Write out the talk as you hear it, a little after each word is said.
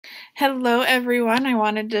Hello everyone, I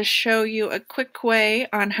wanted to show you a quick way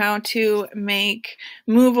on how to make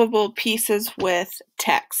movable pieces with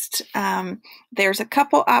text. There's a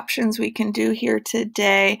couple options we can do here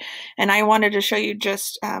today, and I wanted to show you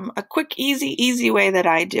just a quick, easy way that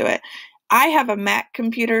I do it. I have a Mac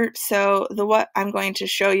computer, so what I'm going to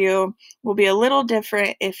show you will be a little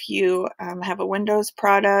different if you have a Windows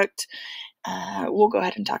product. We'll go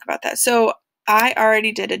ahead and talk about that. So I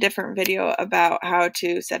already did a different video about how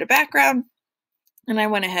to set a background, and I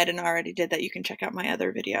went ahead and already did that. You can check out my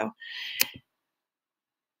other video.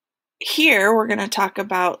 Here we're going to talk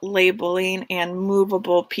about labeling and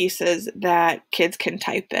movable pieces that kids can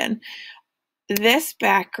type in. This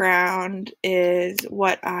background is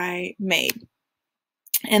what I made,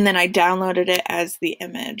 and then I downloaded it as the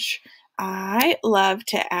image. I love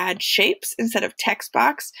to add shapes instead of text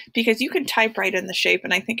box because you can type right in the shape,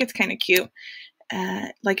 and I think it's kind of cute.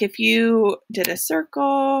 Like if you did a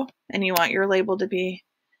circle and you want your label to be,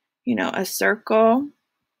 a circle,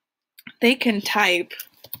 they can type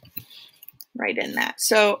right in that.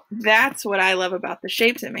 So that's what I love about the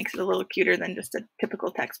shapes. It makes it a little cuter than just a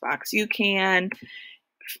typical text box. You can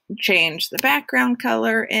change the background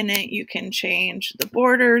color in it. You can change the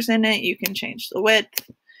borders in it. You can change the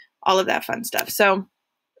width, all of that fun stuff. So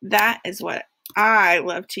that is what I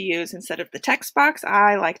love to use instead of the text box.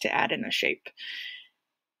 I like to add in a shape.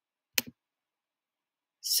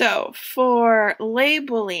 So for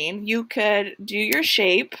labeling, you could do your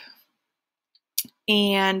shape,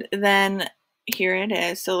 and then here it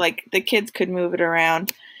is. So like the kids could move it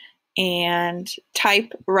around and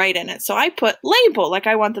type right in it. So I put label, like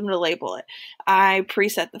I want them to label it. I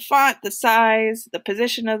preset the font, the size, the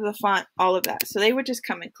position of the font, all of that. So they would just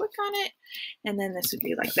come and click on it, and then this would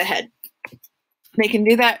be like the head. They can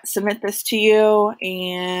do that, submit this to you,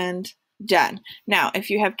 and done. Now, if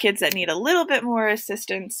you have kids that need a little bit more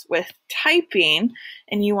assistance with typing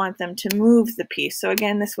and you want them to move the piece. So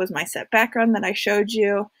again, this was my set background that I showed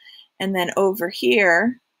you. And then over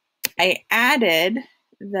here, I added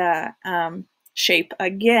the shape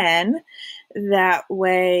again. That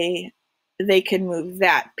way they can move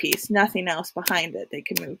that piece, nothing else behind it. They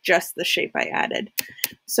can move just the shape I added.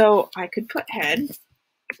 So I could put head,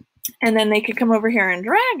 and then they could come over here and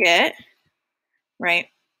drag it, right?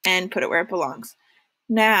 And put it where it belongs.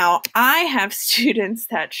 Now, I have students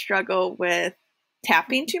that struggle with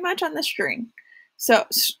tapping too much on the screen. So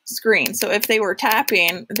if they were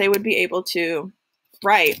tapping, they would be able to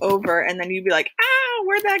write over, and then you'd be like,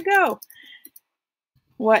 where'd that go?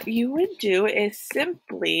 What you would do is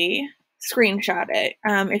simply screenshot it.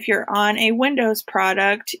 If you're on a Windows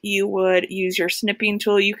product, you would use your snipping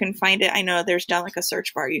tool. You can find it. I know there's down like a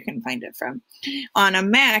search bar you can find it from. On a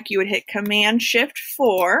Mac, you would hit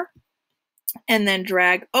Command-Shift-4 and then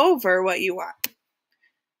drag over what you want.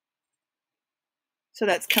 So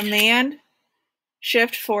that's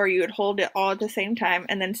Command-Shift-4. You would hold it all at the same time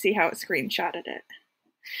and then see how it screenshotted it.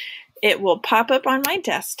 It will pop up on my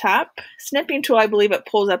desktop. Snipping tool, I believe it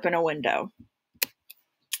pulls up in a window.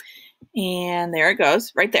 And there it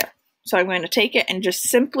goes, right there. So I'm going to take it and just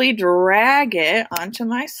simply drag it onto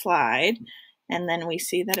my slide, and then we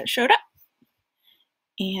see that it showed up.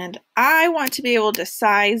 And I want to be able to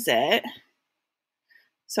size it.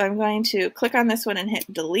 So I'm going to click on this one and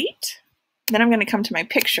hit delete. Then I'm going to come to my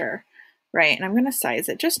picture, right? And I'm going to size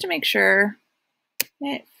it just to make sure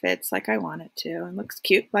it fits like I want it to and looks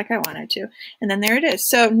cute like I want it to. And then there it is.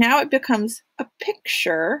 So now it becomes a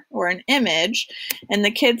picture or an image, and the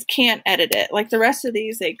kids can't edit it. Like the rest of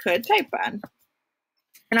these, they could type on.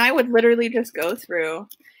 And I would literally just go through,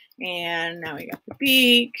 and now we got the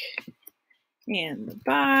beak and the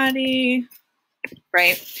body,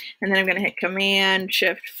 right? And then I'm going to hit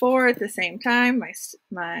Command-Shift-4 at the same time.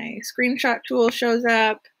 My screenshot tool shows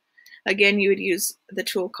up. Again, you would use the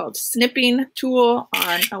tool called snipping tool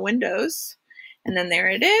on a Windows. And then there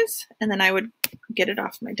it is. And then I would get it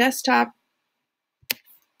off my desktop.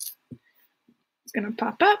 It's going to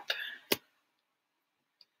pop up.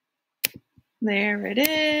 There it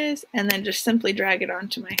is. And then just simply drag it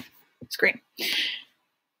onto my screen.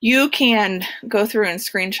 You can go through and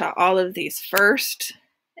screenshot all of these first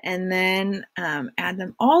and then add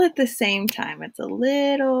them all at the same time. It's a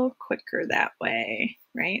little quicker that way,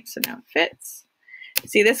 right? So now it fits.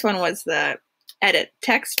 See, this one was the edit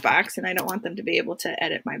text box, and I don't want them to be able to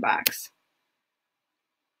edit my box.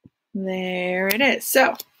 There it is.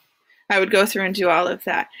 So I would go through and do all of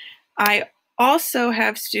that. I also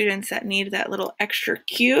have students that need that little extra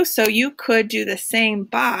cue, so you could do the same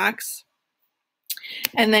box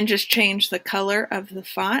and then just change the color of the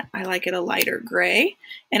font. I like it a lighter gray.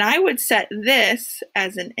 And I would set this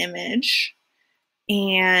as an image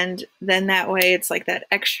And then that way it's like that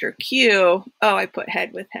extra cue. Oh, I put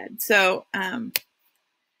head with head. So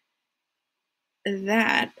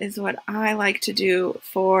that is what I like to do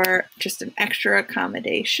for just an extra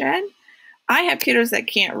accommodation. I have kiddos that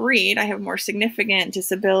can't read. I have more significant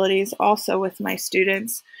disabilities also with my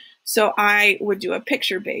students. So I would do a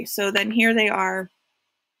picture base. So then here they are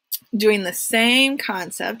doing the same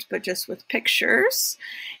concept, but just with pictures.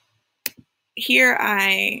 Here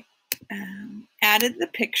I added the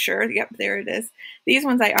picture. Yep, there it is. These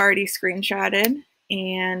ones I already screenshotted,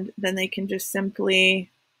 and then they can just simply,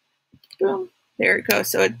 boom, there it goes.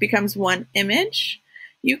 So it becomes one image.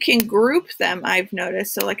 You can group them, I've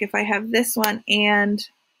noticed. So like if I have this one and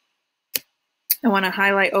I want to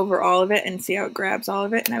highlight over all of it and see how it grabs all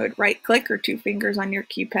of it, and I would right click or 2 fingers on your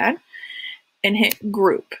keypad and hit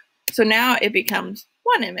group. So now it becomes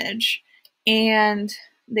one image and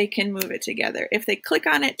they can move it together. If they click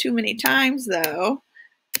on it too many times though,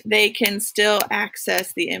 they can still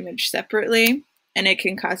access the image separately and it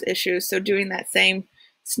can cause issues. So doing that same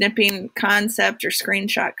snipping concept or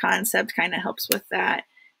screenshot concept kind of helps with that.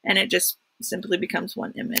 And it just simply becomes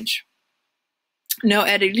one image. No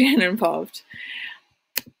editing involved.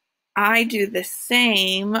 I do the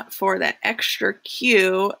same for that extra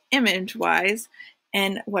cue image-wise.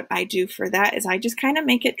 And what I do for that is I just kind of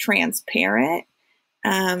make it transparent.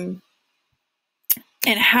 And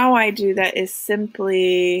how I do that is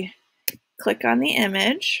simply click on the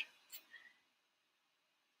image,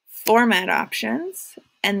 format options,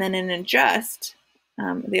 and then in adjust,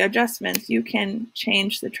 the adjustments, you can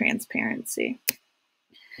change the transparency.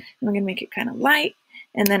 I'm going to make it kind of light,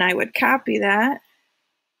 and then I would copy that.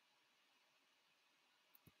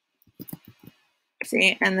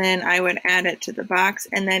 See, and then I would add it to the box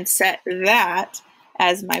and then set that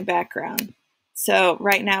as my background. So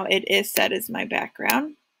right now it is set as my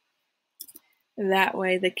background. That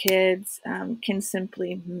way the kids can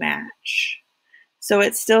simply match. So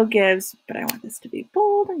it still gives, but I want this to be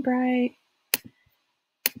bold and bright.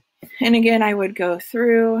 And again, I would go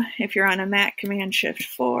through, if you're on a Mac,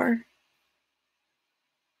 Command-Shift-4,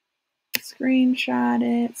 screenshot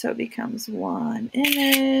it so it becomes one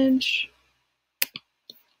image.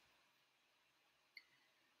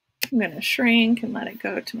 I'm going to shrink and let it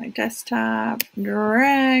go to my desktop,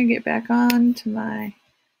 drag it back onto my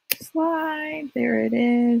slide. There it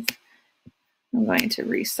is. I'm going to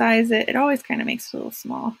resize it. It always kind of makes it a little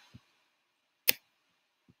small.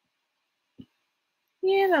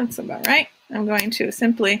 Yeah, that's about right. I'm going to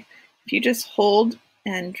simply, if you just hold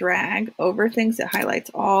and drag over things, it highlights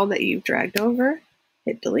all that you've dragged over.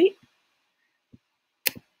 Hit delete.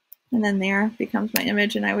 And then there becomes my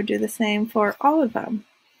image, and I would do the same for all of them.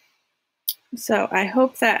 So I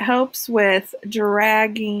hope that helps with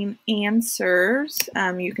dragging answers.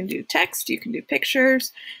 You can do text, you can do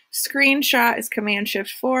pictures. Screenshot is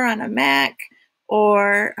Command-Shift-4 on a Mac,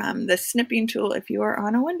 or the snipping tool if you are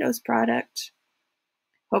on a Windows product.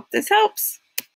 Hope this helps.